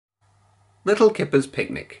Little Kippers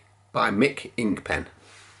Picnic by Mick Inkpen.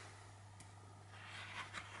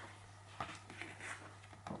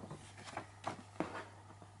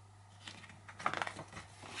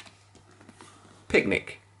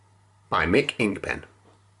 Picnic by Mick Inkpen.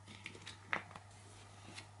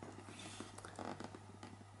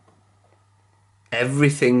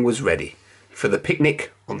 Everything was ready for the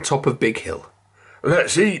picnic on top of Big Hill.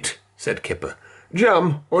 "Let's eat," said Kipper.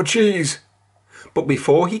 "Jam or cheese?" But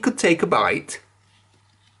before he could take a bite...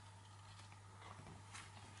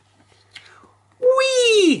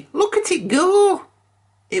 Whee! Look at it go!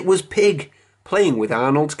 It was Pig playing with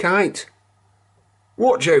Arnold's kite.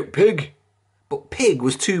 "Watch out, Pig!" But Pig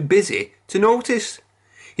was too busy to notice.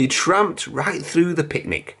 He tramped right through the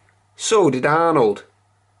picnic. So did Arnold.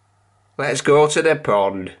 "Let's go to the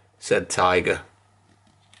pond," said Tiger.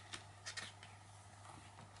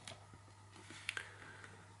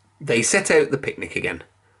 They set out the picnic again.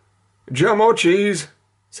 "Jam or cheese?"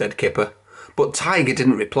 said Kipper. But Tiger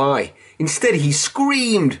didn't reply. Instead he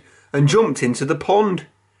screamed and jumped into the pond.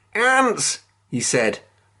 "Ants!" he said,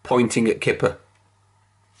 pointing at Kipper.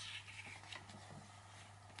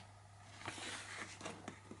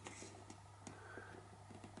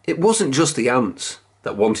 It wasn't just the ants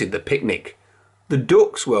that wanted the picnic. The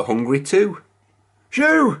ducks were hungry too.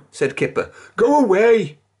 "Shoo!" said Kipper. "Go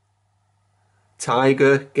away!"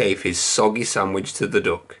 Tiger gave his soggy sandwich to the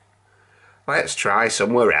duck. "Let's try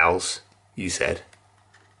somewhere else," he said.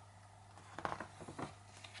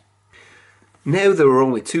 Now there were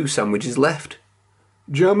only 2 sandwiches left.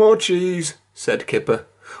 "Jam or cheese?" said Kipper.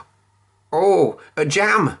 "Oh, a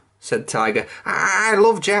jam," said Tiger. I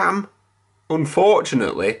love jam."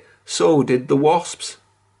 Unfortunately, so did the wasps.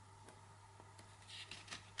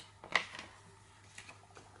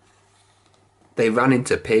 They ran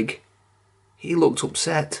into Pig. He looked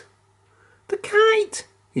upset. "The kite,"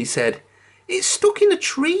 he said. "It's stuck in a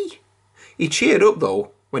tree." He cheered up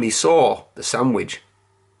though when he saw the sandwich.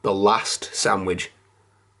 The last sandwich.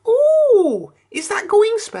 "Ooh, is that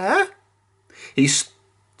going spare?" He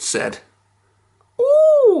said.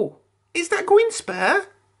 "Ooh, is that going spare?"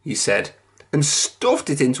 he said, and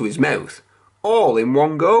stuffed it into his mouth, all in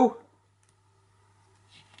one go.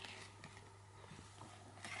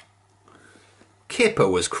 Kipper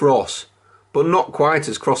was cross, but not quite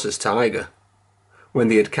as cross as Tiger. When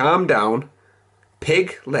they had calmed down,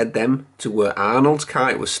 Pig led them to where Arnold's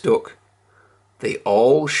kite was stuck. They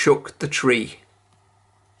all shook the tree.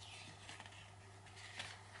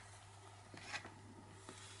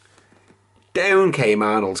 Down came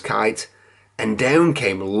Arnold's kite, and down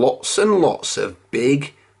came lots and lots of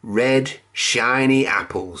big, red, shiny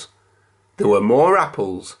apples. There were more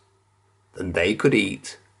apples than they could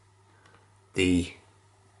eat. The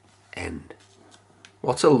end.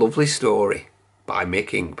 What a lovely story by Mick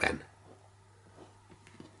Inkpen.